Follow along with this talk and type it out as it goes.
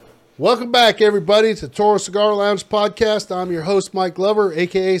Welcome back, everybody, to Toro Cigar Lounge podcast. I'm your host, Mike Glover,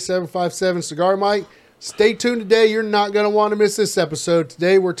 a.k.a. 757 Cigar Mike. Stay tuned today. You're not going to want to miss this episode.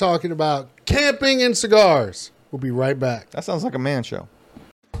 Today, we're talking about camping and cigars. We'll be right back. That sounds like a man show.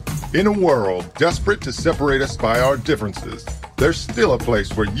 In a world desperate to separate us by our differences, there's still a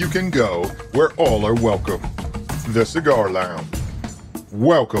place where you can go where all are welcome. The Cigar Lounge.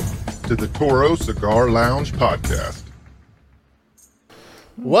 Welcome to the Toro Cigar Lounge podcast.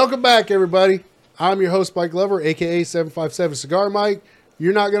 Welcome back, everybody. I'm your host, Mike Glover, a.k.a. 757 Cigar Mike.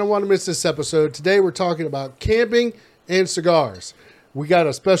 You're not going to want to miss this episode. Today, we're talking about camping and cigars. We got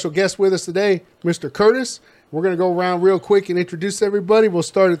a special guest with us today, Mr. Curtis. We're going to go around real quick and introduce everybody. We'll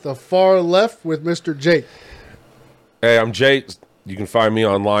start at the far left with Mr. Jake. Hey, I'm Jake. You can find me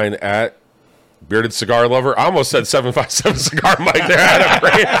online at Bearded Cigar Lover. I almost said 757 Cigar Mike there.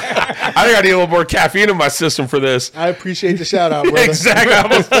 I think I need a little more caffeine in my system for this. I appreciate the shout out, brother.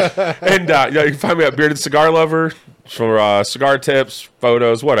 Exactly. And you can find me at Bearded Cigar Lover for cigar tips,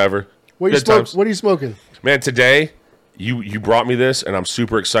 photos, whatever. What are you smoking? Man, today you brought me this, and I'm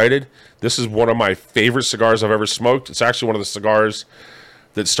super excited. This is one of my favorite cigars I've ever smoked. It's actually one of the cigars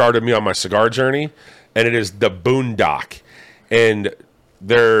that started me on my cigar journey, and it is the Boondock. And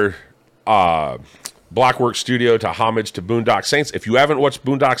they're Blackwork Studio to homage to Boondock Saints. If you haven't watched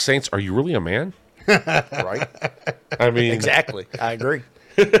Boondock Saints, are you really a man? Right? I mean, Exactly. I agree.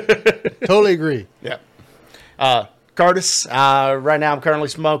 Totally agree. Yeah. Curtis, right now I'm currently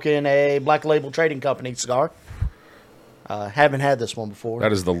smoking a Black Label Trading Company cigar. Haven't had this one before.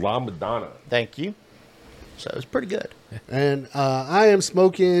 that is the La Madonna. Thank you. So it's pretty good. And I am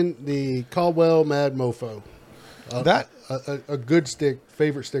smoking the Caldwell Mad Mofo. A good stick,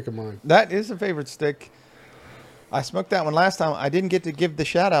 favorite stick of mine. That is a favorite stick. I smoked that one last time. I didn't get to give the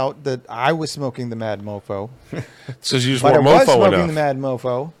shout out that I was smoking the Mad Mofo. So you just But I want was mofo smoking enough. the Mad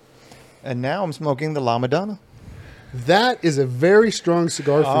Mofo. And now I'm smoking the La Madonna. That is a very strong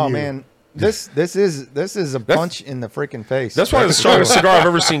cigar for you. Oh man. This is a punch in the freaking face. That's probably the strongest cigar I've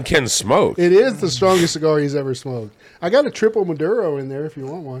ever seen Ken smoke. It is the strongest cigar he's ever smoked. I got a triple Maduro in there if you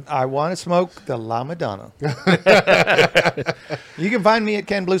want one. I want to smoke the La Madonna. You can find me at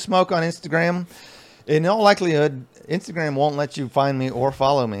Ken Blue Smoke on Instagram. In all likelihood, Instagram won't let you find me or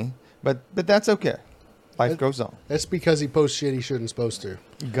follow me, but that's okay. Life goes on. That's because he posts shit he shouldn't supposed to.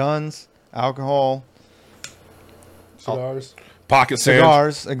 Guns, alcohol, Cigars. Pocket sand.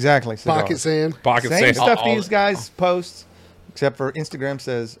 cigars, exactly. Cigars. Pocket sand. Pocket Same sand. stuff these guys post, except for Instagram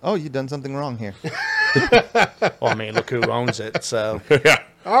says, "Oh, you've done something wrong here." Well, I mean, look who owns it. So Yeah.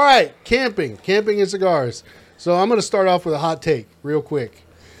 All right, camping and cigars. So I'm going to start off with a hot take real quick.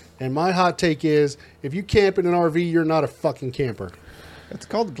 And my hot take is, if you camp in an RV, you're not a fucking camper. It's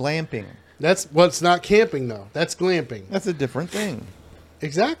called glamping. It's not camping, though. That's glamping. That's a different thing.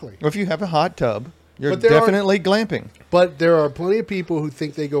 Exactly. If you have a hot tub, you're But there are- definitely glamping. But there are plenty of people who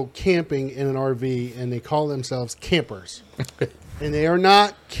think they go camping in an RV and they call themselves campers. And they are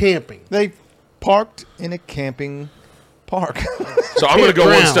not camping. They parked in a camping park. So I'm going to go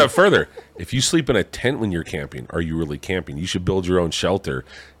one Ground. step further. If you sleep in a tent when you're camping, are you really camping? You should build your own shelter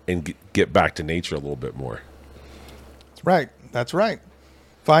and get back to nature a little bit more. That's right. That's right.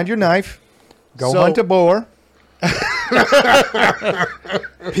 Find your knife. Go So- hunt a boar.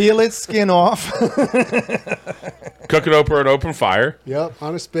 Peel its skin off. Cook it over an open fire Yep,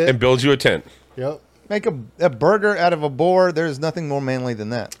 on a spit. and build you a tent. Yep. Make a burger out of a boar. There's nothing more manly than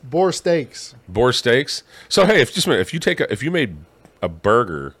that. Boar steaks. Boar steaks. So hey, if you made a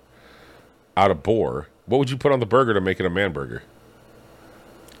burger out of boar, what would you put on the burger to make it a man burger?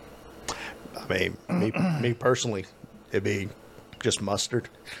 I mean, me personally, it'd be just mustard.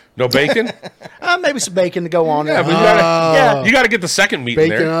 No bacon? Maybe some bacon to go on Yeah, it. but you got to get the second meat in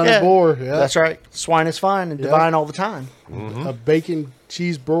Bacon there. on Yeah. a boar. Yeah. That's right. Swine is fine and divine all the time. A bacon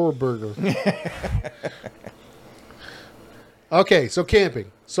cheeseburger burger. Okay, so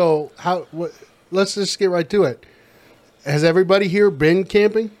camping. So let's just get right to it. Has everybody here been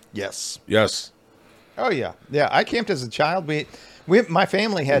camping? Yes. Yes. Oh yeah, yeah. I camped as a child. My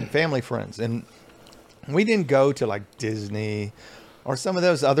family had family friends, and we didn't go to like Disney or some of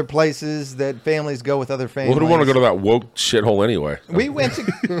those other places that families go with other families. Well, who would want to go to that woke shithole anyway? We went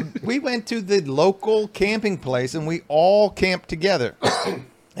to the local camping place, and we all camped together,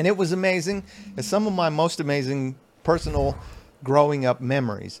 and it was amazing. It's some of my most amazing personal growing up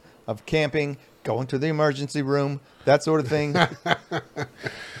memories of camping, going to the emergency room, that sort of thing.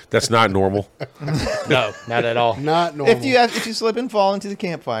 That's not normal. No, not at all. Not normal. If you slip and fall into the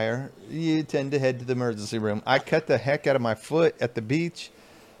campfire, you tend to head to the emergency room. I cut the heck out of my foot at the beach.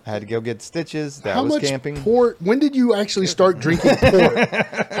 I had to go get stitches. That How was much camping. port? When did you actually start drinking port?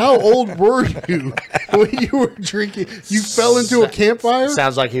 How How old were you when you were drinking? You fell into a campfire?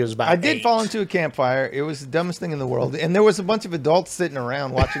 Sounds like he was about I did 8. fall into a campfire. It was the dumbest thing in the world. And there was a bunch of adults sitting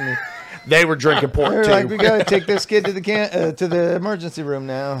around watching me. They were drinking They port were too. like, we got to take this kid to the emergency room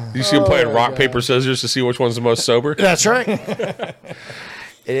now. You see him playing rock, paper, scissors to see which one's the most sober? That's right.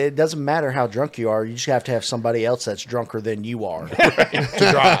 It doesn't matter how drunk you are. You just have to have somebody else that's drunker than you are to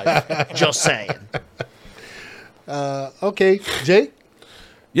drive. Just saying. Okay, Jake?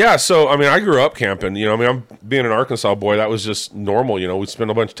 Yeah, so I mean, I grew up camping. You know, I mean, I'm being an Arkansas boy. That was just normal. You know, we'd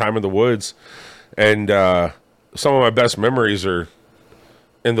spend a bunch of time in the woods, and some of my best memories are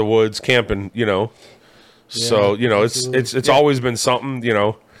in the woods camping. You know, so you know, it's always been something. You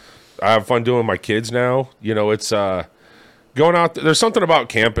know, I have fun doing with my kids now. You know, it's going out. There's something about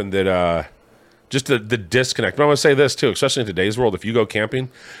camping that just the disconnect. But I'm gonna say this too, especially in today's world. If you go camping,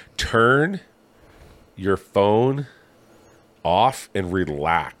 turn your phone off and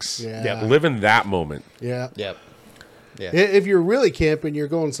relax. Yeah. Live in that moment. Yeah. Yep. Yeah. If you're really camping, you're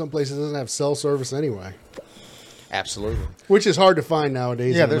going someplace that doesn't have cell service anyway, Absolutely. which is hard to find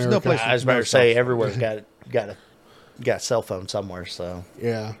nowadays. Yeah, in there's no America. place- I was about to say everywhere's got a cell phone somewhere. So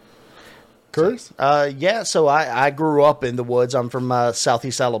Yeah. Curtis? yeah. So I grew up in the woods. I'm from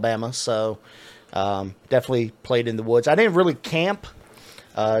Southeast Alabama, so definitely played in the woods. I didn't really camp.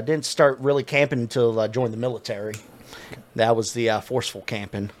 Didn't start really camping until I joined the military. That was the forceful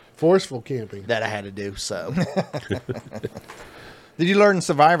camping Forceful camping. that I had to do. So, Did you learn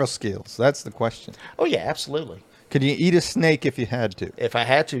survival skills? That's the question. oh yeah, absolutely. Could you eat a snake if you had to? If I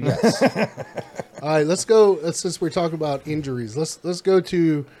had to, yes. All right, let's go. Since we're talking about injuries, let's go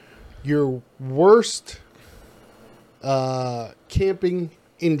to your worst camping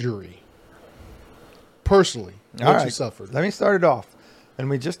injury. Personally, what All you right, suffered. let me start it off. And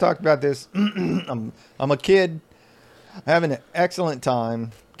we just talked about this. I'm a kid having an excellent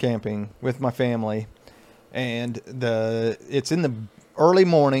time camping with my family, and it's in the early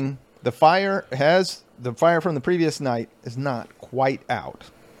morning. The fire from the previous night is not quite out.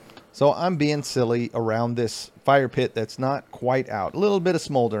 So I'm being silly around this fire pit that's not quite out. A little bit of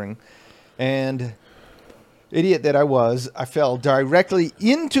smoldering. And idiot that I fell directly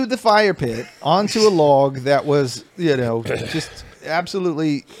into the fire pit onto a log that was, just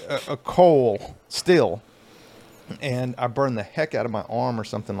absolutely a coal still. And I burned the heck out of my arm or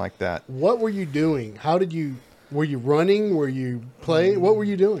something like that. What were you doing? Were you running? Were you playing? What were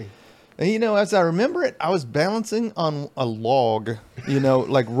you doing? And, as I remember it, I was balancing on a log,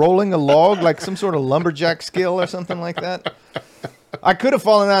 like rolling a log, like some sort of lumberjack skill or something like that. I could have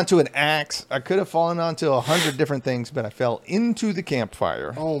fallen onto an axe. I could have fallen onto 100 different things, but I fell into the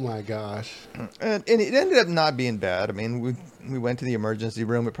campfire. Oh my gosh. And it ended up not being bad. I mean, we went to the emergency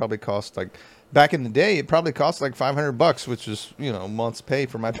room. It probably cost back in the day, it probably cost like $500, which is, a month's pay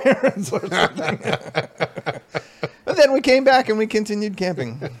for my parents or something. But then we came back and we continued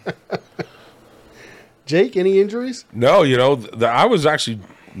camping. Jake, any injuries? No, I was actually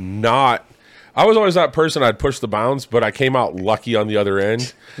not. I was always that person. I'd push the bounds, but I came out lucky on the other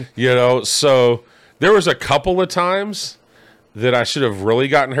end. So there was a couple of times that I should have really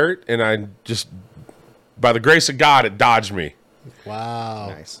gotten hurt, and I just, by the grace of God, it dodged me. Wow.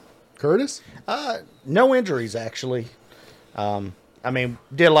 Nice. Curtis? No injuries, actually. Did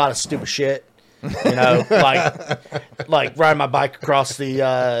a lot of stupid shit. Like riding my bike across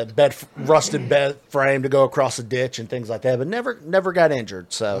the rusted bed frame to go across a ditch and things like that, but never got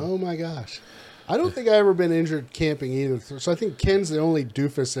injured. So, Oh my gosh. I don't think I ever been injured camping either. So I think Ken's the only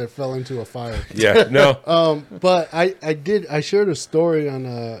doofus that fell into a fire. Yeah, no. But I shared a story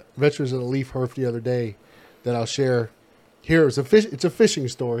on Veterans of the Leaf Herf the other day that I'll share here. It's a fishing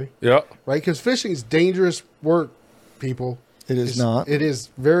story, Yeah. right? Because fishing's dangerous work, people. It is not. It is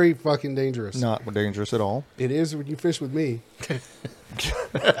very fucking dangerous. Not dangerous at all. It is when you fish with me.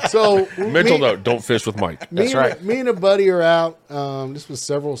 So Mental note: don't fish with Mike. Me and a buddy are out. This was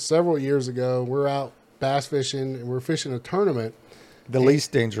several years ago. We're out bass fishing, and we're fishing a tournament, The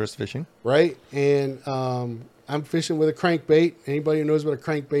least dangerous fishing. right? And I'm fishing with a crankbait. Anybody who knows what a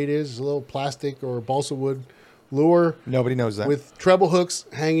crankbait is, it's a little plastic or balsa wood lure Nobody knows that. with treble hooks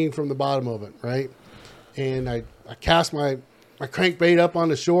hanging from the bottom of it, right? And I cast my crankbait up on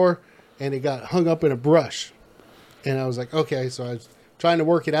the shore, and it got hung up in a brush. And I was like, okay, so I was trying to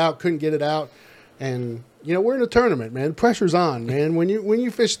work it out, couldn't get it out. And, we're in a tournament, man. Pressure's on, man. When you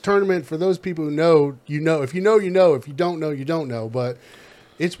fish a tournament, for those people who know, you know. If you know, you know. If you don't know, you don't know. But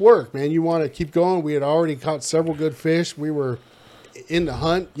it's work, man. You want to keep going. We had already caught several good fish. We were in the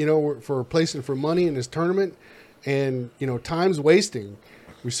hunt, for placing for money in this tournament. And, time's wasting.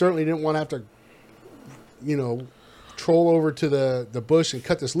 We certainly didn't want to have to, troll over to the bush and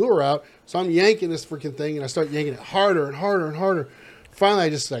cut this lure out. So I'm yanking this freaking thing, and I start yanking it harder and harder and harder. Finally, I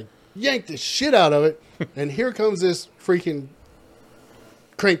just like yanked the shit out of it, and here comes this freaking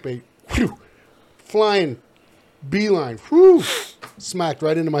crankbait, whew, flying beeline, whew, smacked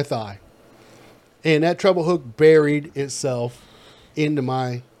right into my thigh, and that treble hook buried itself into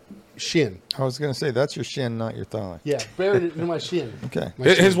my shin. I was going to say, that's your shin, not your thigh. Yeah, buried it into my shin. Okay.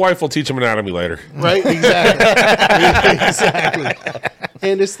 His wife will teach him anatomy later. Right? Exactly. Exactly.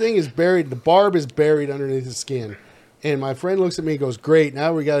 And this thing is buried. The barb is buried underneath the skin. And my friend looks at me and goes, great,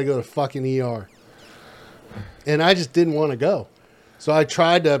 now we got to go to fucking ER. And I just didn't want to go. So I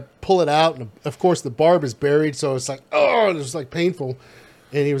tried to pull it out. And of course, the barb is buried. So it's like, oh, it was like painful.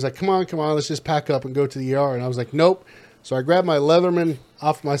 And he was like, come on, let's just pack up and go to the ER. And I was like, nope. So I grabbed my Leatherman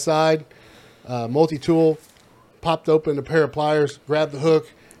off my side, multi-tool, popped open a pair of pliers, grabbed the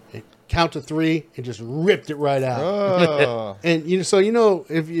hook, and count to 3, and just ripped it right out. Oh. And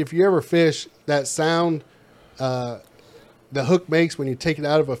if you ever fish, that sound the hook makes when you take it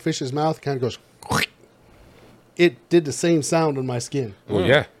out of a fish's mouth, it kind of goes. It did the same sound on my skin. Well,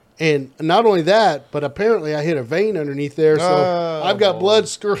 yeah. And not only that, but apparently I hit a vein underneath there, so I've got blood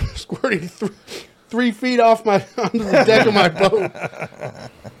squirting 3 feet off onto the deck of my boat.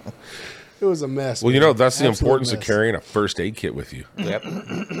 It was a mess. Well, man. that's the Absolute importance of mess. carrying a first aid kit with you. Yep.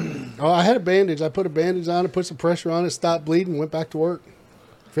 Oh, I had a bandage. I put a bandage on it, put some pressure on it, stopped bleeding, went back to work,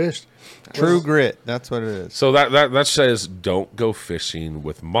 fished. True grit. That's what it is. So that says don't go fishing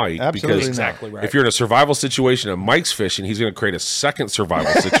with Mike. Absolutely because not. Exactly right. if you're in a survival situation and Mike's fishing, he's going to create a second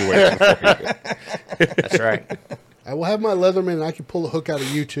survival situation for you. That's right. I will have my Leatherman, and I can pull the hook out of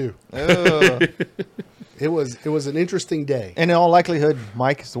you too. Ugh. It was an interesting day. And in all likelihood,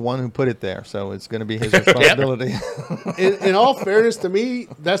 Mike is the one who put it there, so it's going to be his responsibility. In all fairness to me,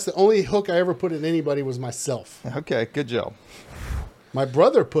 that's the only hook I ever put in anybody was myself. Okay, good job. My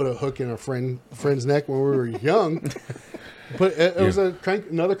brother put a hook in a friend's neck when we were young. But it was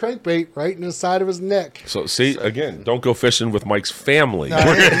another crankbait right in the side of his neck. So see, again, don't go fishing with Mike's family.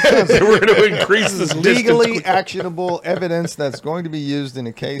 We're going to increase this Legally distance. actionable evidence that's going to be used in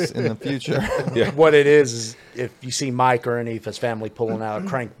a case in the future. Yeah. What it is if you see Mike or any of his family pulling out a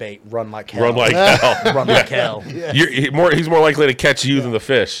crankbait, run like hell. Run like hell. Run like hell. He's more likely to catch you than the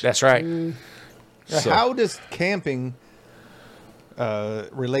fish. That's right. Now, So- how does camping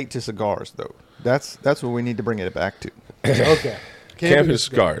relate to cigars, though? That's what we need to bring it back to. Okay. Camping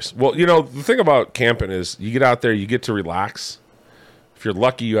cigars. Well, the thing about camping is you get out there, you get to relax. If you're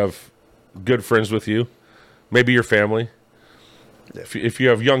lucky, you have good friends with you, maybe your family. If you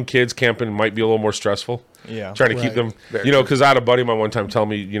have young kids, camping might be a little more stressful. Yeah. Trying to keep them, because I had a buddy of mine one time tell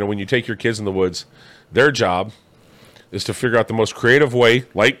me, when you take your kids in the woods, their job is to figure out the most creative way,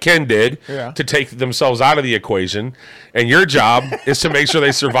 like Ken did, Yeah. to take themselves out of the equation, and your job is to make sure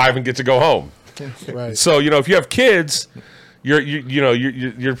they survive and get to go home. Right. So if you have kids,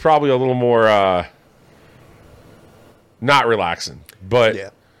 you're probably a little more not relaxing, but Yeah.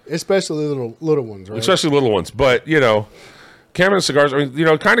 Especially little ones, right? especially little ones. But camping and cigars,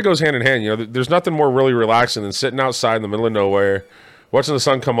 it kind of goes hand in hand. There's nothing more really relaxing than sitting outside in the middle of nowhere, watching the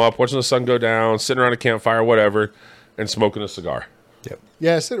sun come up, watching the sun go down, sitting around a campfire, whatever, and smoking a cigar.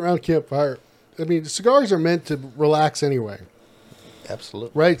 Yeah, sitting around a campfire. I mean, cigars are meant to relax anyway.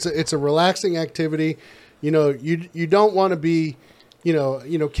 Absolutely. Right? It's a relaxing activity. You don't want to be,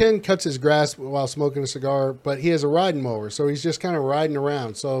 Ken cuts his grass while smoking a cigar, but he has a riding mower, so he's just kind of riding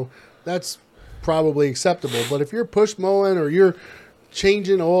around. So that's probably acceptable. But if you're push mowing or you're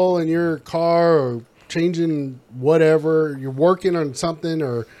changing oil in your car or changing whatever, you're working on something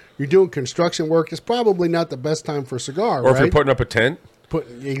or you're doing construction work, it's probably not the best time for a cigar, Or right? if you're putting up a tent.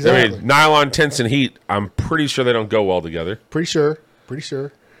 Exactly. Nylon tents and heat, I'm pretty sure they don't go well together. Pretty sure.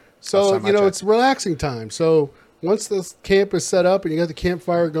 So, Last time I checked. it's relaxing time. So once the camp is set up and you got the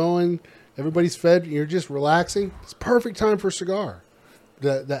campfire going, everybody's fed, and you're just relaxing, it's perfect time for a cigar.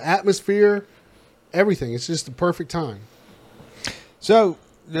 The atmosphere, everything. It's just the perfect time. So,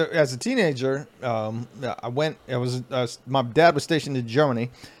 as a teenager, my dad was stationed in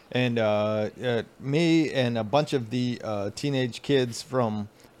Germany, and me and a bunch of the teenage kids from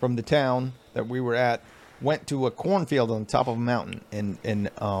the town that we were at went to a cornfield on the top of a mountain, and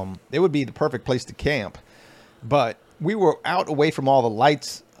it would be the perfect place to camp. But we were out away from all the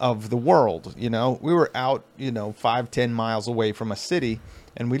lights of the world, we were out, 5-10 miles away from a city,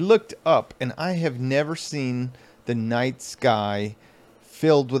 and we looked up, and I have never seen the night sky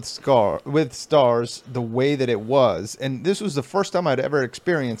filled with stars the way that it was. And this was the first time I'd ever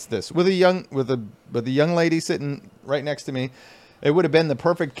experienced this with a young lady sitting right next to me. It would have been the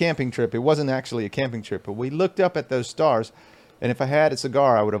perfect camping trip. It wasn't actually a camping trip, but we looked up at those stars, and if I had a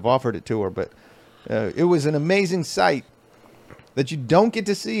cigar, I would have offered it to her. But it was an amazing sight that you don't get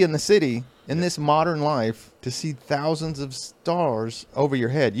to see in the city in this modern life, to see thousands of stars over your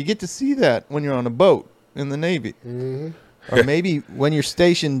head. You get to see that when you're on a boat in the Navy. Or maybe when you're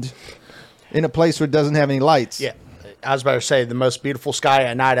stationed in a place where it doesn't have any lights. Yeah. I was about to say the most beautiful sky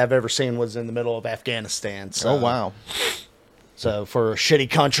at night I've ever seen was in the middle of Afghanistan. So, Oh, wow. So for a shitty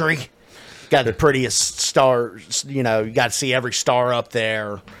country, got the prettiest stars. You know, you got to see every star up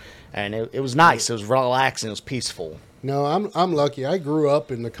there, and it was nice. It was relaxing. It was peaceful. No, I'm lucky. I grew up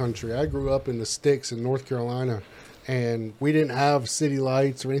in the country. I grew up in the sticks in North Carolina, and we didn't have city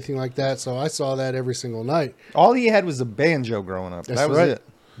lights or anything like that. So I saw that every single night. All he had was a banjo growing up. That's That was right. it.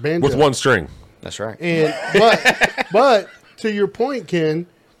 Banjo. With one string. That's right. And but to your point, Ken,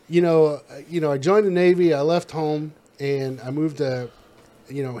 I joined the Navy. I left home and I moved to,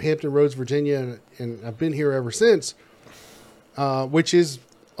 Hampton Roads, Virginia, and I've been here ever since. Which is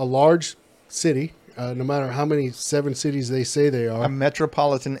a large city, no matter how many 7 cities they say they are. A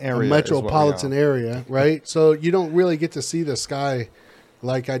metropolitan area. A metropolitan area, right? So you don't really get to see the sky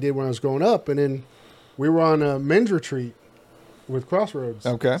like I did when I was growing up. And then we were on a men's retreat with Crossroads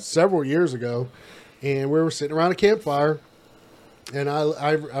several years ago, and we were sitting around a campfire, and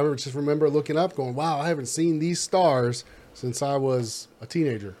I just remember looking up going, wow, I haven't seen these stars since I was a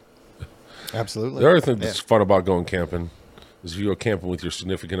teenager. Absolutely. The other thing that's fun about going camping is if you go camping with your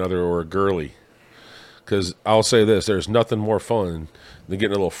significant other or a girly. Because I'll say this, there's nothing more fun than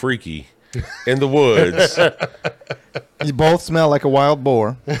getting a little freaky in the woods. You both smell like a wild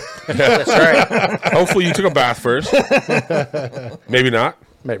boar. That's right. Hopefully you took a bath first. Maybe not.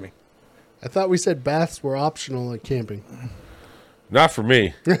 Maybe. I thought we said baths were optional at camping. Not for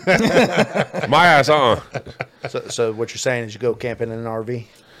me. My ass, So what you're saying is you go camping in an RV?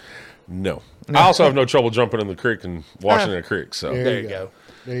 No. I also have no trouble jumping in the creek and washing in a creek. So, There you go.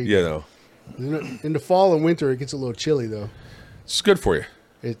 There you you know, go. In the fall and winter, it gets a little chilly, though. it's good for you.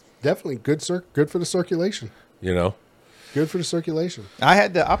 It's definitely good for the circulation. You know, Good for the circulation. I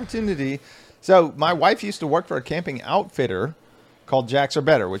had the opportunity. So my wife used to work for a camping outfitter called Jacks Are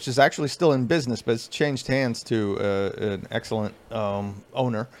Better, which is actually still in business, but it's changed hands to an excellent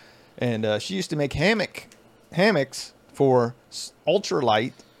owner. And she used to make hammocks for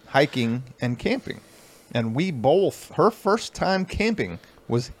ultralight hiking and camping. And we both, her first time camping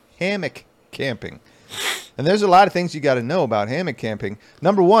was hammock camping. And there's a lot of things you got to know about hammock camping.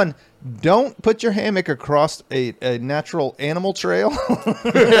 Number one, don't put your hammock across a natural animal trail.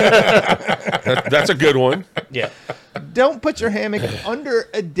 that's a good one. Yeah. Don't put your hammock under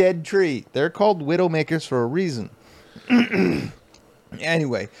a dead tree. They're called widow makers for a reason.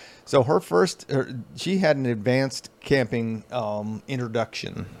 Anyway, so she had an advanced camping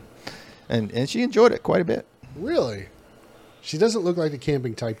introduction, and she enjoyed it quite a bit. Really? She doesn't look like the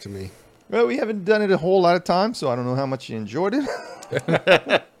camping type to me. Well, we haven't done it a whole lot of times, so I don't know how much she enjoyed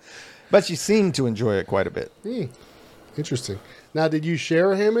it. But she seemed to enjoy it quite a bit. Interesting. Now, did you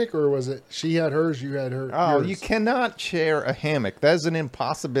share a hammock, or was it she had hers, you had her? Oh, yours? you cannot share a hammock. That is an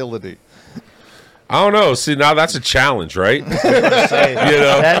impossibility. I don't know. See, now that's a challenge, right?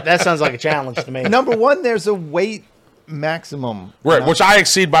 That sounds like a challenge to me. Number one, there's a weight maximum. Right, which I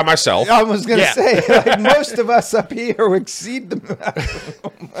exceed by myself. I was going to Yeah. say, like, most of us up here exceed the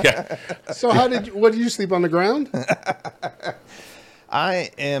maximum. Yeah. So what did you sleep on the ground?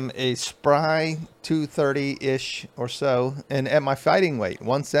 I am a spry 230-ish or so, and at my fighting weight,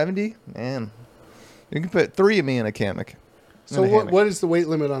 170, man, you can put 3 of me in a hammock. So what is the weight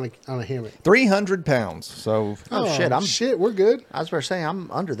limit on a hammock? 300 pounds. So Oh, shit, We're good. I was about to say, I'm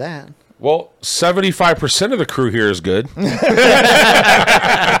under that. Well, 75% of the crew here is good.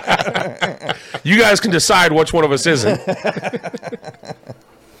 You guys can decide which one of us isn't.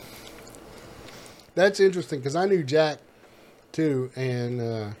 That's interesting because I knew Jack too, and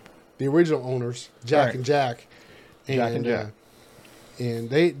the original owners, Jack Right. and Jack, Jack and Jack. And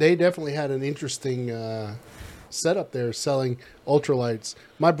they definitely had an interesting setup there selling ultralights.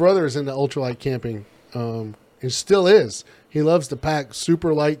 My brother is into ultralight camping, and still is. He loves to pack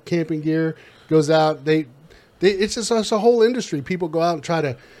super light camping gear. Goes out. It's a whole industry. People go out and try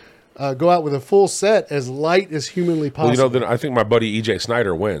to go out with a full set as light as humanly possible. Well, then I think my buddy EJ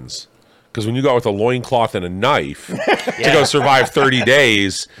Snyder wins. Because when you go out with a loincloth and a knife to go survive 30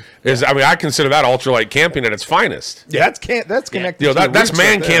 days, I consider that ultralight camping at its finest. that's connected. You know, to the that's roots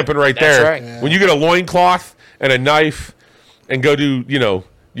man right there. camping right That's there. right. Yeah. When you get a loincloth and a knife and go do,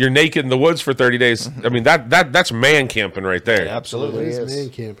 you're naked in the woods for 30 days. I mean, that's man camping right there. Absolutely. It is is. man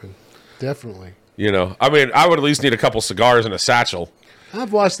camping, definitely. You know, I mean, I would at least need a couple cigars and a satchel.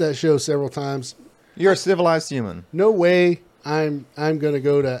 I've watched that show several times. You're a civilized human. No way I'm going to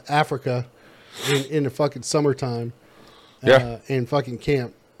go to Africa in the fucking summertime and fucking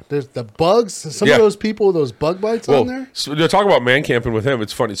camp. There's the bugs. Some of those people, those bug bites on there. So to talk about man camping with him,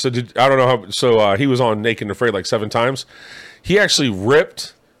 it's funny. So I don't know how. So he was on Naked and Afraid like 7 times. He actually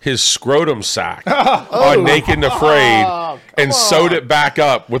ripped his scrotum sack on Naked and Afraid and sewed it back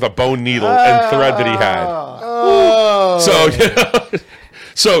up with a bone needle and thread that he had.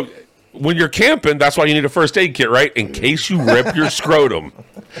 So when you're camping, that's why you need a first aid kit, right? In case you rip your scrotum.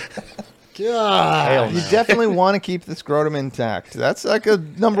 God. You definitely want to keep the scrotum intact. That's like a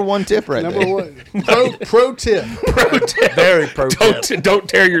number 1 tip right there. Number one. Pro tip. Pro tip. Very pro tip. Don't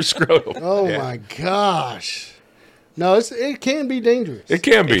tear your scrotum. Oh my gosh. No, it can be dangerous. It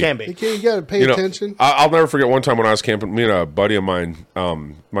can be. It can be. You got to pay attention. I'll never forget one time when I was camping. Me and a buddy of mine,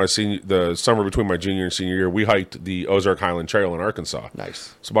 the summer between my junior and senior year, we hiked the Ozark Highland Trail in Arkansas.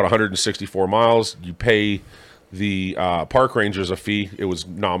 Nice. It's about 164 miles. You pay the park rangers a fee. It was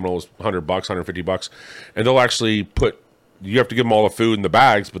nominal. It was $100, $150, and they'll actually put. You have to give them all the food in the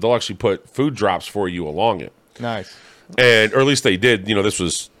bags, but they'll actually put food drops for you along it. Nice. Or at least they did. You know, this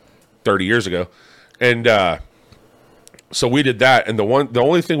was 30 years ago, and. So we did that, and the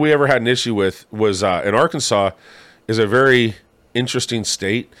only thing we ever had an issue with was in Arkansas is a very interesting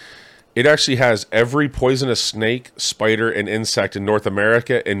state. It actually has every poisonous snake, spider, and insect in North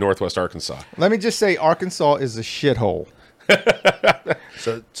America in Northwest Arkansas. Let me just say, Arkansas is a shithole.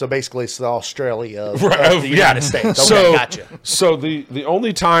 So basically, it's the Australia of Right, the United States. Okay, gotcha. So the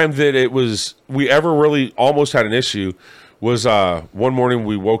only time that we ever really almost had an issue was one morning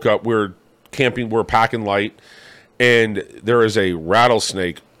we woke up, we were camping, we were packing light, and there is a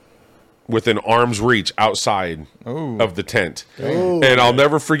rattlesnake within arm's reach outside of the tent. Ooh. And I'll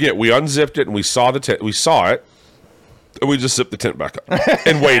never forget, we unzipped it and we saw the tent. We saw it, and we just zipped the tent back up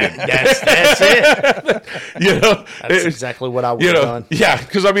and waited. That's it. You know, That's exactly what I would have done. Yeah,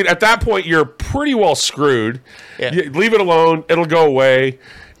 because I mean, at that point, you're pretty well screwed. Yeah. Leave it alone; it'll go away,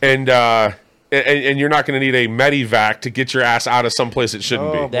 and you're not going to need a medivac to get your ass out of someplace it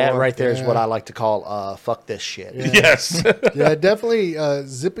shouldn't be. That right there is what I like to call fuck this shit. Yeah. Yes. Yeah, definitely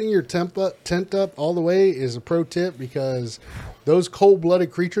zipping your tent up all the way is a pro tip because those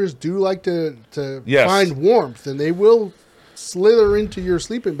cold-blooded creatures do like to Yes. find warmth, and they will slither into your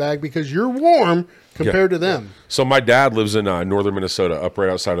sleeping bag because you're warm compared to them. So my dad lives in northern Minnesota, up right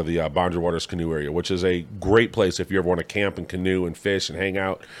outside of the Boundary Waters canoe area, which is a great place if you ever want to camp and canoe and fish and hang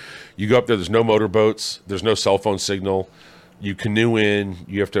out. You go up there, there's no motorboats, there's no cell phone signal. You canoe in,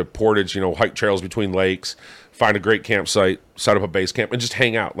 you have to portage, hike trails between lakes, find a great campsite, set up a base camp, and just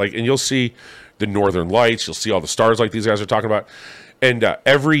hang out. And you'll see the northern lights, you'll see all the stars like these guys are talking about. And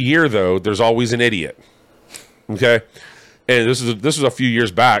every year, though, there's always an idiot. Okay? And this was a few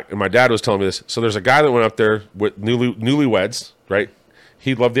years back, and my dad was telling me this. So there's a guy that went up there with newlyweds, right?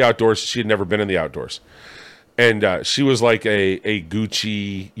 He loved the outdoors. She had never been in the outdoors. And she was like a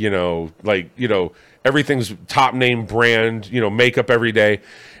Gucci, everything's top name brand, makeup every day.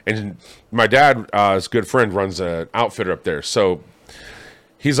 And my dad, his good friend, runs an outfitter up there. So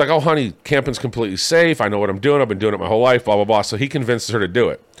he's like, "Oh, honey, camping's completely safe. I know what I'm doing. I've been doing it my whole life, blah, blah, blah." So he convinces her to do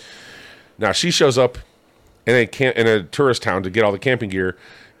it. Now she shows up in a tourist town to get all the camping gear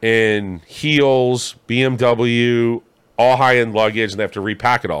in heels, BMW, all high-end luggage, and they have to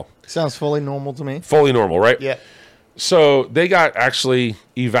repack it all. Sounds fully normal to me. Fully normal, right? Yeah. So they got actually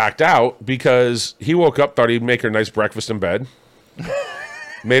evac'd out because he woke up, thought he'd make her a nice breakfast in bed.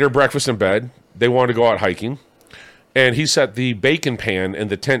 Made her breakfast in bed. They wanted to go out hiking. And he set the bacon pan in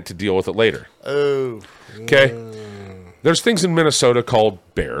the tent to deal with it later. Oh. Okay? There's things in Minnesota called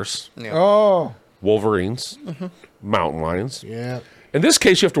bears, Yeah. Oh. wolverines, mountain lions. Yeah. In this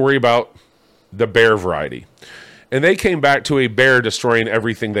case, you have to worry about the bear variety. And they came back to a bear destroying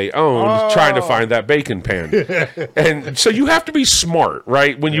everything they owned, trying to find that bacon pan. And so you have to be smart,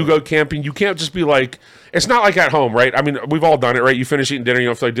 right? When you go camping, you can't just be like, it's not like at home, right? I mean, we've all done it, right? You finish eating dinner, you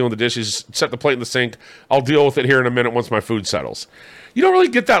don't feel like doing the dishes, set the plate in the sink. I'll deal with it here in a minute once my food settles. You don't really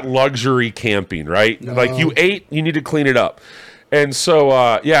get that luxury camping, right? No. Like you ate, you need to clean it up. And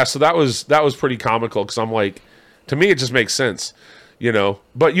so, so that was pretty comical because I'm like, to me, it just makes sense.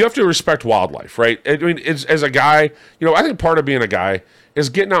 But you have to respect wildlife, right? I mean, as a guy, I think part of being a guy is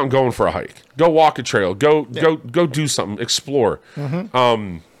getting out and going for a hike, go walk a trail, go do something, explore.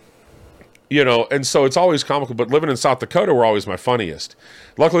 And so it's always comical. But living in South Dakota were always my funniest.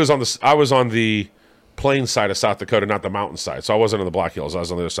 Luckily, I was on the plain side of South Dakota, not the mountain side, so I wasn't on the Black Hills. I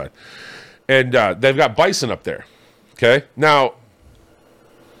was on the other side, and they've got bison up there. Okay, now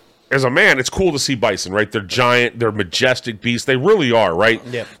as a man, it's cool to see bison, right? They're giant, they're majestic beasts. They really are, right?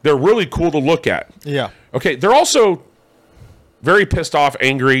 Yep. They're really cool to look at. Yeah. Okay, they're also very pissed off,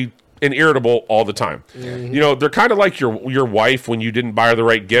 angry, and irritable all the time. Mm-hmm. You know, they're kind of like your wife when you didn't buy her the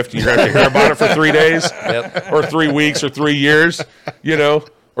right gift. You have to hear about it for 3 days, or 3 weeks, or 3 years. You know,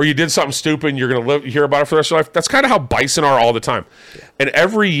 or you did something stupid, and you're going to hear about it for the rest of your life. That's kind of how bison are all the time. Yeah. And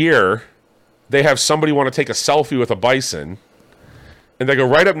every year, they have somebody want to take a selfie with a bison, and they go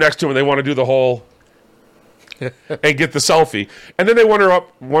right up next to him, and they want to do the whole and get the selfie, and then they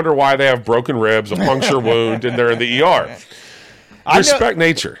wonder why they have broken ribs, a puncture wound, and they're in the ER. Respect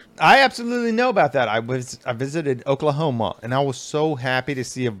nature. I absolutely know about that. I visited Oklahoma, and I was so happy to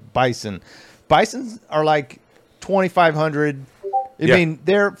see a bison. Bisons are like 2,500. I mean,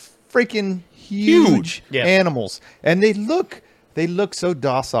 they're freaking huge animals, and they look so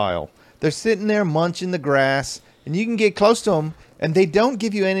docile. They're sitting there munching the grass, and you can get close to them, and they don't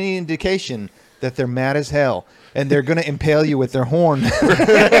give you any indication that they're mad as hell, and they're going to impale you with their horn, Or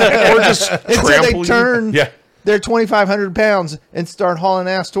just until trample they you. turn. Yeah. They're 2,500 pounds and start hauling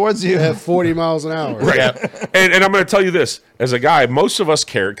ass towards you. At 40 miles an hour. Right. And I'm going to tell you this. As a guy, most of us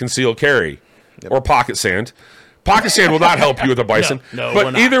conceal carry or pocket sand. Pocket sand will not help you with a bison. No, but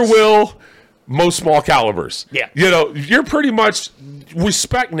we're not. either will most small calibers. Yeah. You know, you're pretty much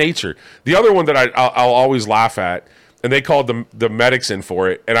respect nature. The other one that I'll always laugh at, and they called the medics in for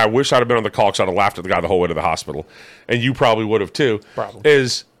it, and I wish I'd have been on the call because I'd have laughed at the guy the whole way to the hospital, and you probably would have too,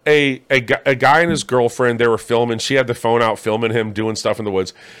 is a guy and his girlfriend, they were filming. She had the phone out filming him doing stuff in the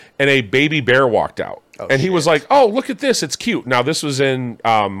woods, and a baby bear walked out. He was like, "Oh, look at this. It's cute." Now, this was in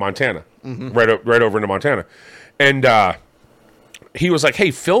Montana, right over into Montana. And he was like, "Hey,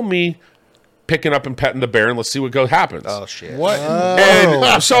 film me picking up and petting the bear, and let's see what happens." Oh, shit. What?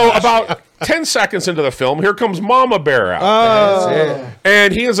 And so about 10 seconds into the film, here comes Mama Bear out.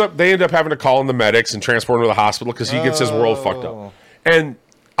 And they end up having to call in the medics and transport him to the hospital because he gets his world fucked up. And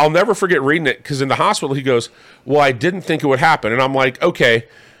I'll never forget reading it because in the hospital he goes, "Well, I didn't think it would happen." And I'm like, "Okay,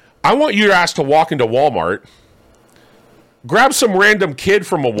 I want your ass to walk into Walmart, grab some random kid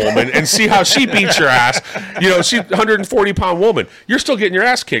from a woman and see how she beats your ass. You know, she's a 140-pound woman. You're still getting your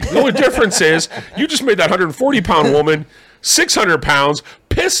ass kicked. The only difference is you just made that 140-pound woman 600 pounds,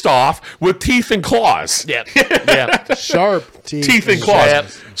 pissed off with teeth and claws." Yeah. Sharp Teeth and claws.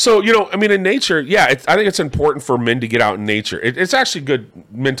 Yep. So, you know, I mean, in nature, I think it's important for men to get out in nature. It's actually good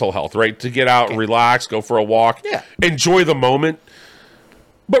mental health, right? To get out, relax, go for a walk, enjoy the moment.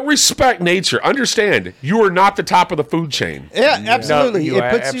 But respect nature. Understand, you are not the top of the food chain. Yeah, absolutely. No, you it are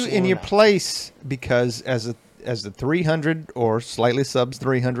puts you in absolutely your not. place because as the 300 or slightly subs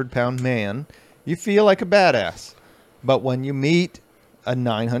 300-pound man, you feel like a badass. But when you meet a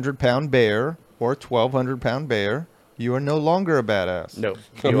 900-pound bear or a 1,200-pound bear, you are no longer a badass. No,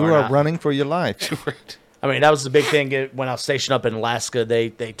 you are not. running for your life. I mean, that was the big thing when I was stationed up in Alaska. They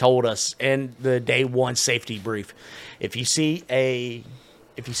told us in the day one safety brief, if you see a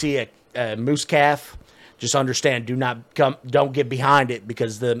moose calf, just understand, don't get behind it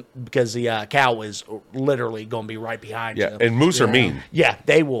because the cow is literally going to be right behind you. And moose are mean. Yeah,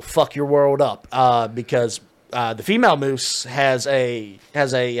 they will fuck your world up because the female moose has a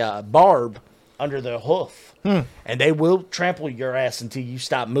barb under the hoof. And they will trample your ass until you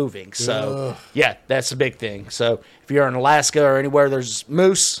stop moving. So, that's the big thing. So, if you're in Alaska or anywhere there's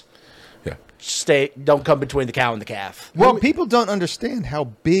moose, don't come between the cow and the calf. Well, people don't understand how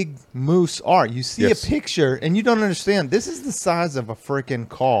big moose are. You see a picture and you don't understand. This is the size of a freaking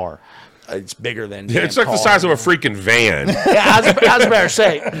car. It's bigger than It's like the size of a freaking van. I was about to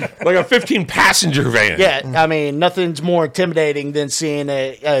say. Like a 15-passenger van. Yeah, I mean, nothing's more intimidating than seeing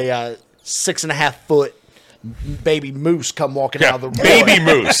a 6.5 foot baby moose come walking out of the road. Baby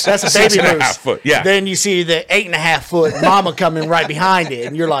moose. That's a baby 6.5 moose. foot. Yeah. Then you see the 8.5 foot mama coming right behind it,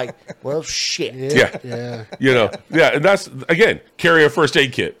 and you're like, well, shit. Yeah. You know, and that's, again, carry a first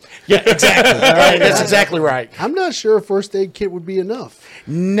aid kit. Yeah, exactly. Right, that's exactly right. I'm not sure a first aid kit would be enough.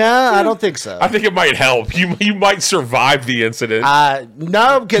 No, I don't think so. I think it might help. You might survive the incident.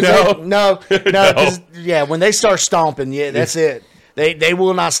 No, because No. when they start stomping, that's it. They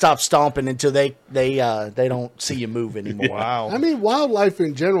will not stop stomping until they don't see you move anymore. Wow. I mean, wildlife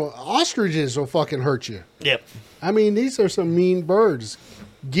in general, ostriches will fucking hurt you. Yep. I mean, these are some mean birds.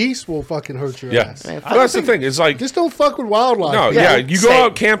 Geese will fucking hurt your Yeah. ass. Well, that's the thing. It's like, Just don't fuck with wildlife. no, Yeah, you go same.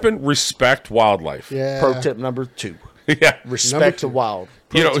 out camping, respect wildlife. Yeah. Pro tip number 2: Yeah. respect the wild.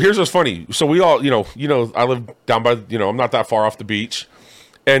 You know, here's what's funny. So we all, I live down by, I'm not that far off the beach.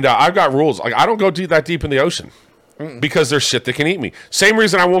 And I've got rules. Like, I don't go that deep in the ocean. Because there's shit that can eat me. Same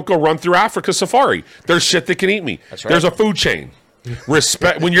reason I won't go run through Africa safari. There's shit that can eat me. That's right. There's a food chain.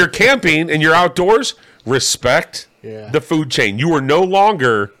 Respect when you're camping and you're outdoors. Respect the food chain. You are no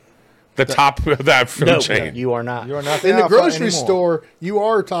longer the top of that food chain. You are not. You are not In the alpha grocery anymore. store, you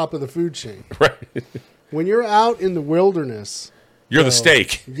are top of the food chain. Right. When you're out in the wilderness, You're the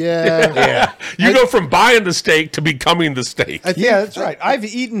steak. yeah. You go from buying the steak to becoming the steak. I think, Yeah, that's right. I've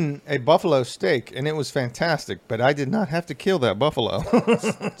eaten a buffalo steak, and it was fantastic, but I did not have to kill that buffalo.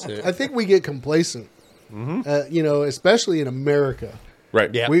 I think we get complacent, especially in America.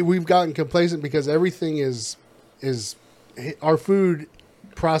 Right. Yeah. We've gotten complacent because everything is our food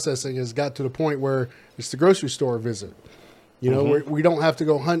processing has got to the point where it's the grocery store visit. You know, we don't have to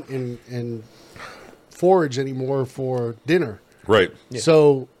go hunt and forage anymore for dinner. Right.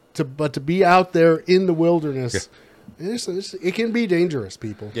 So, to be out there in the wilderness, it can be dangerous,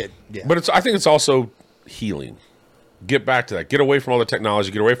 people. Yeah. But I think it's also healing. Get back to that. Get away from all the technology.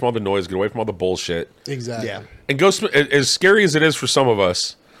 Get away from all the noise. Get away from all the bullshit. Exactly. Yeah. And go as scary as it is for some of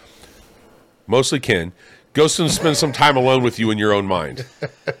us, mostly Ken. Go spend some time alone with you in your own mind.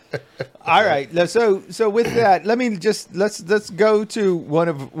 All right. So with that, let's go to one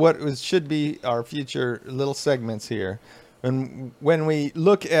of what should be our future little segments here. And when we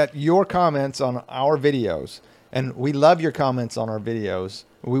look at your comments on our videos, and we love your comments on our videos,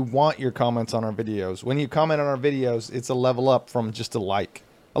 we want your comments on our videos. When you comment on our videos, it's a level up from just a like.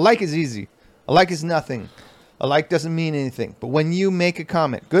 A like is easy. A like is nothing. A like doesn't mean anything. But when you make a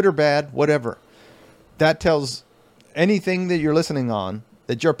comment, good or bad, whatever, that tells anything that you're listening on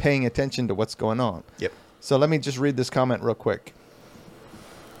that you're paying attention to what's going on. Yep. So let me just read this comment real quick.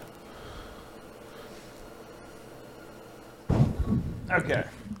 Okay.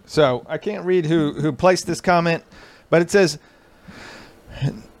 So I can't read who placed this comment, but it says,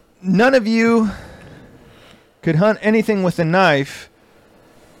 none of you could hunt anything with a knife.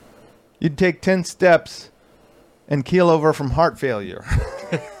 You'd take 10 steps and keel over from heart failure.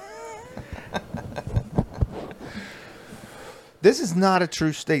 This is not a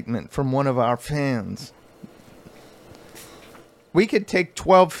true statement from one of our fans. We could take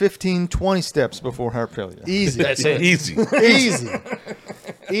 12, 15, 20 steps before heart failure. Easy. That's it. Easy.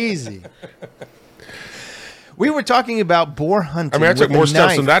 Easy. We were talking about boar hunting. I mean, I took with a more steps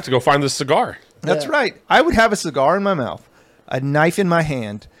knife. than that to go find this cigar That's Yeah. right. I would have a cigar in my mouth, a knife in my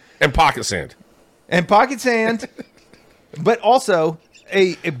hand, and pocket sand. and pocket sand, but also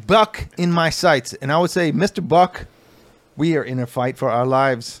a buck in my sights. And I would say, Mr. Buck, we are in a fight for our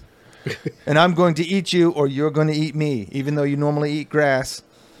lives. And I'm going to eat you, or you're going to eat me, even though you normally eat grass.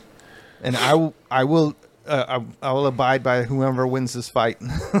 And I will abide by whoever wins this fight.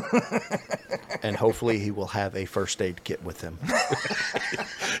 And hopefully he will have a first aid kit with him.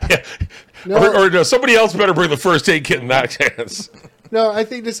 Or no, somebody else better bring the first aid kit in that chance. No, I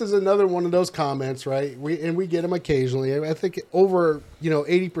think this is another one of those comments, right? We get them occasionally. I think over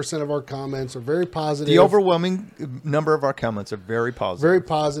 80% of our comments are very positive. The overwhelming number of our comments are very positive. very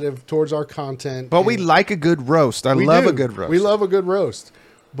positive towards our content. But we and like a good roast. I we love do. a good roast. We love a good roast.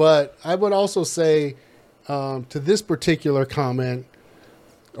 But I would also say to this particular comment,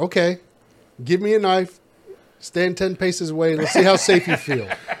 okay, give me a knife, stand 10 paces away, and let's see how safe you feel.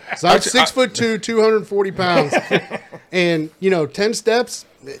 So I'm 6'2", 240 pounds, and 10 steps.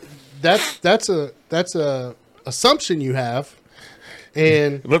 That's a assumption you have,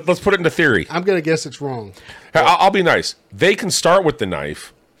 and Let's put it into theory. I'm gonna guess it's wrong. I'll be nice. They can start with the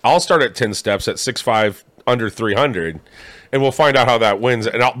knife. I'll start at 10 steps at 6'5", under 300, and we'll find out how that wins.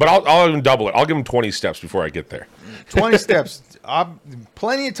 But I'll even double it. I'll give them 20 steps before I get there. 20 steps.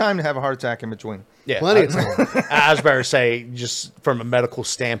 Plenty of time to have a heart attack in between. Yeah, Plenty of time. I was about to say, just from a medical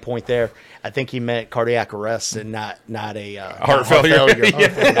standpoint, there, I think he meant cardiac arrest and not a Heart failure.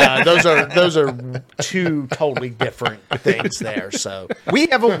 Those are two totally different things there. So We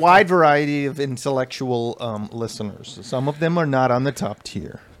have a wide variety of intellectual listeners. Some of them are not on the top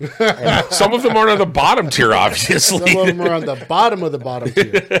tier. Some of them aren't on the bottom tier, obviously. Some of them are on the bottom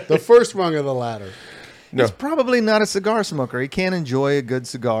tier, the first rung of the ladder. No. He's probably not a cigar smoker. He can't enjoy a good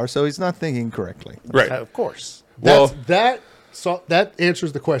cigar, so he's not thinking correctly. Right. of course, Well, That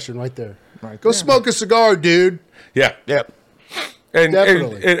answers the question right there. Right Go there. smoke a cigar, dude. yeah. yep. And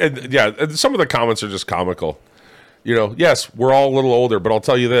Definitely. yeah, and some of the comments are just comical. Yes, we're all a little older, but I'll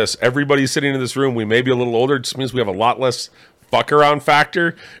tell you this: everybody sitting in this room, we may be a little older. It just means we have a lot less fuck around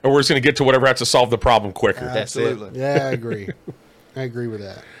factor, and we're just going to get to whatever has to solve the problem quicker. That's it. Absolutely. Yeah, I agree. I agree with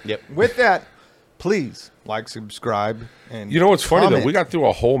that. Yep. With that, please like, subscribe, and You know what's funny though? comment. We got through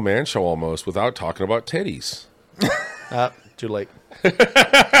a whole man show almost without talking about titties. Too late.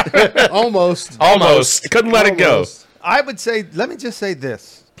 Almost. Almost couldn't let it go. I would say, let me just say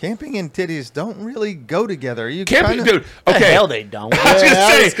this. Camping and titties don't really go together. You Camping, kinda, dude. Okay. The hell they don't.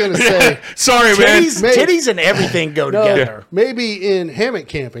 I was going to say, Sorry, man. Titties and everything go together. maybe in hammock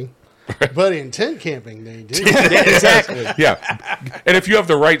camping, but in tent camping, they do. Exactly. Yeah, and if you have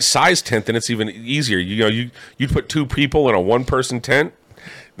the right size tent, then it's even easier. You'd put 2 people in a 1-person tent.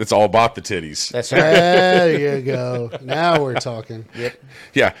 That's all about the titties. That's right. There you go. Now we're talking. Yep.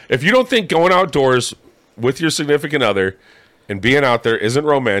 Yeah, if you don't think going outdoors with your significant other and being out there isn't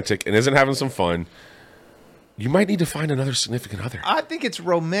romantic and isn't having some fun, you might need to find another significant other. I think it's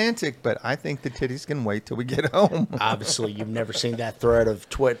romantic, but I think the titties can wait till we get home. Obviously, you've never seen that thread of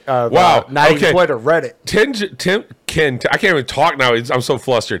Twitter. Wow. Not Okay. even Twitter, Reddit. Ken, I can't even talk now. I'm so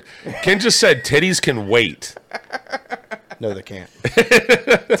flustered. Ken just said titties can wait. No, they can't.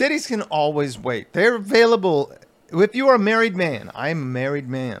 Titties can always wait. They're available. If you are a married man, I'm a married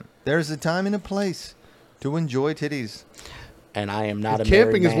man. There's a time and a place to enjoy titties. And I am not a married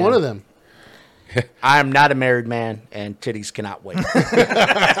Camping man. is one of them. I am not a married man, and titties cannot wait.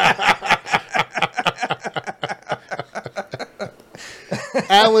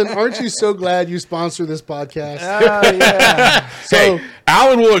 Alan, aren't you so glad you sponsor this podcast? Oh, yeah. So, Hey,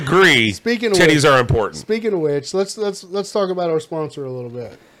 Alan will agree. Speaking of titties which- are important. speaking of which, let's talk about our sponsor a little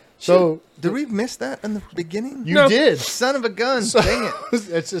bit. So, Did we miss that in the beginning? you did. Son of a gun. Dang it.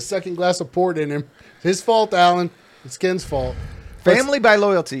 It's a second glass of port in him. His fault, Alan. It's Ken's fault. Family by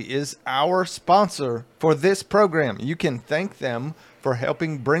Loyalty is our sponsor for this program. You can thank them for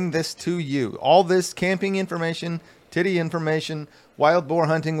helping bring this to you. All this camping information, titty information, wild boar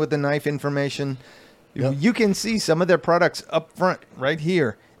hunting with the knife information. Yep. You can see some of their products up front right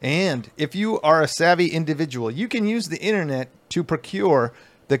here. And if you are a savvy individual, you can use the internet to procure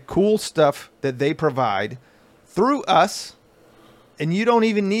the cool stuff that they provide through us. And you don't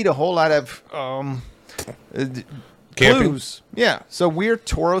even need a whole lot of Camping? clues. Yeah. So we're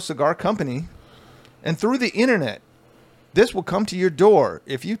Toro Cigar Company. And through the internet, this will come to your door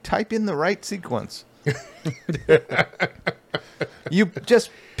if you type in the right sequence. You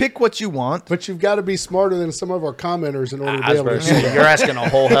just pick what you want. But you've got to be smarter than some of our commenters in order to I be was able to about to see say, that. you're asking a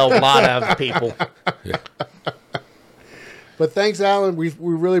whole hell lot of people. But thanks, Alan. We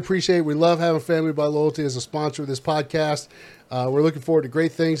really appreciate it. We love having Family by Loyalty as a sponsor of this podcast. We're looking forward to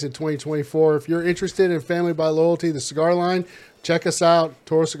great things in 2024. If you're interested in Family by Loyalty, the cigar line, check us out,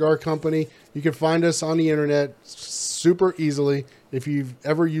 Toro Cigar Company. You can find us on the internet super easily. If you've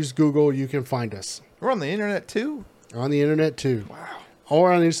ever used Google, you can find us. We're on the internet too. On the internet, too. Wow.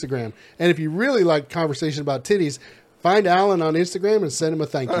 Or on Instagram. And if you really like conversation about titties, find Alan on Instagram and send him a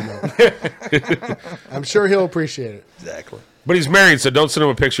thank you note. I'm sure he'll appreciate it. Exactly. But he's married, so don't send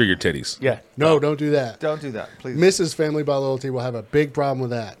him a picture of your titties. Yeah. No, don't do that. Don't do that, please. Mrs. Family by Loyalty will have a big problem with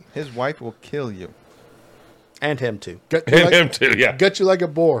that. His wife will kill you. And him, too. Gut you, And him like, too, yeah. gut you like a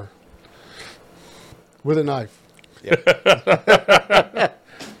boar with a knife.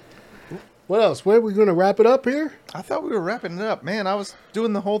 What else? When are we going to wrap it up here? I thought we were wrapping it up. Man, I was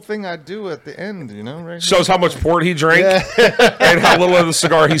doing the whole thing I do at the end, you know? Right Shows how much port he drank and how little of the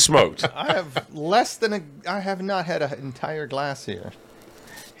cigar he smoked. I have less than I have not had an entire glass here.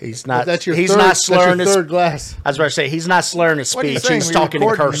 He's not. That's your he's third, not slurring that's his. your third glass. I was about to say he's not slurring his What are you speech. saying? He's We talking in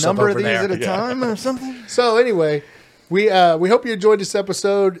record cursive a number of over these there. at a time or something? So anyway, we hope you enjoyed this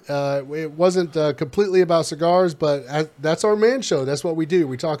episode. It wasn't completely about cigars, but that's our man show. That's what we do.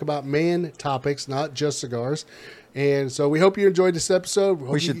 We talk about man topics, not just cigars. And so we hope you enjoyed this episode.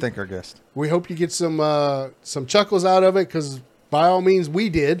 We should thank our guest. We hope you get some chuckles out of it, because by all means we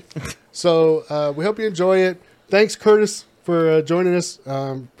did. So we hope you enjoy it. Thanks, Curtis, for joining us.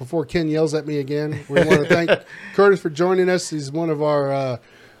 Before Ken yells at me again, we want to thank Curtis for joining us. He's one of our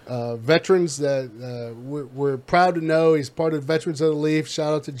veterans that we're proud to know. He's part of Veterans of the Leaf.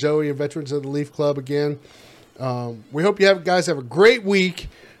 Shout out to Joey and Veterans of the Leaf Club again. We hope you guys have a great week.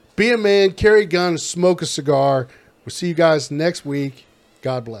 Be a man, carry a gun, smoke a cigar. We'll see you guys next week.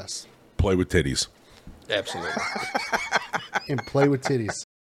 God bless. Play with titties. Absolutely. And play with titties.